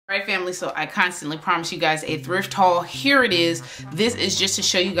Alright family, so I constantly promise you guys a thrift haul. Here it is. This is just to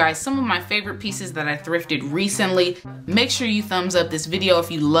show you guys some of my favorite pieces that I thrifted recently. Make sure you thumbs up this video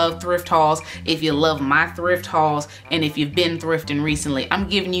if you love thrift hauls, if you love my thrift hauls, and if you've been thrifting recently. I'm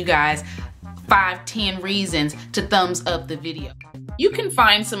giving you guys 5-10 reasons to thumbs up the video. You can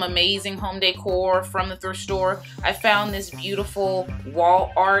find some amazing home decor from the thrift store. I found this beautiful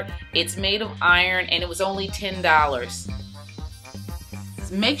wall art. It's made of iron and it was only $10.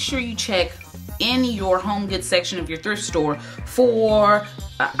 Make sure you check in your home goods section of your thrift store for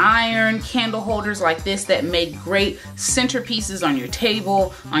iron candle holders like this that make great centerpieces on your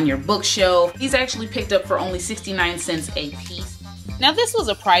table, on your bookshelf. These I actually picked up for only 69 cents a piece. Now this was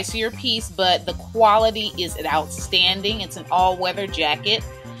a pricier piece, but the quality is outstanding. It's an all-weather jacket.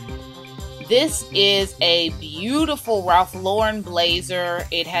 This is a beautiful Ralph Lauren blazer.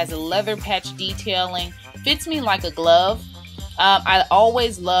 It has a leather patch detailing. Fits me like a glove. I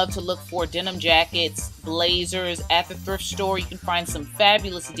always love to look for denim jackets, blazers at the thrift store. You can find some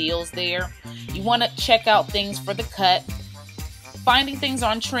fabulous deals there. You want to check out things for the cut. Finding things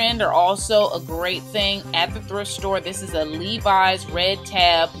on trend are also a great thing at the thrift store. This is a Levi's red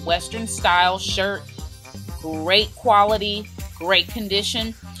tab Western style shirt. Great quality, great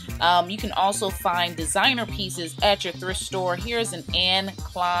condition. You can also find designer pieces at your thrift store. Here's an Anne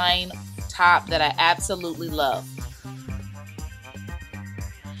Klein top that I absolutely love.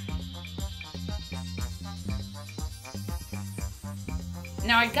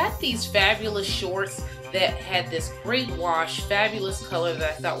 Now I got these fabulous shorts that had this great wash, fabulous color that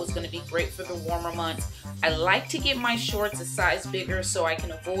I thought was going to be great for the warmer months. I like to get my shorts a size bigger so I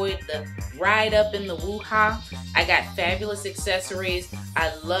can avoid the ride up in the woo-ha. I got fabulous accessories.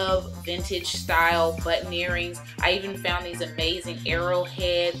 I love vintage style button earrings. I even found these amazing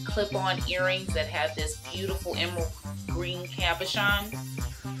arrowhead clip-on earrings that have this beautiful emerald green cabochon.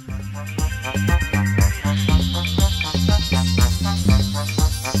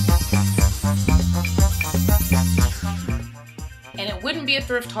 And it wouldn't be a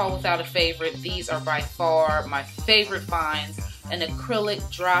thrift haul without a favorite. These are by far my favorite finds. An acrylic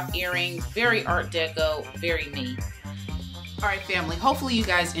drop earring, very art deco, very me. Alright family, hopefully you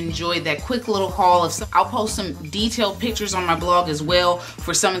guys enjoyed that quick little haul of some. I'll post some detailed pictures on my blog as well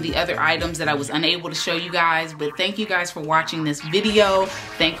for some of the other items that I was unable to show you guys. But thank you guys for watching this video.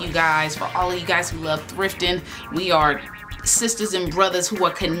 Thank you guys for all of you guys who love thrifting. We are sisters and brothers who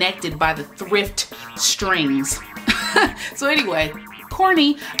are connected by the thrift strings. So anyway,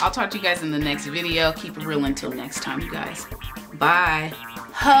 corny. I'll talk to you guys in the next video. Keep it real until next time, you guys. Bye.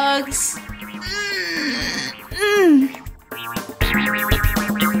 Hugs.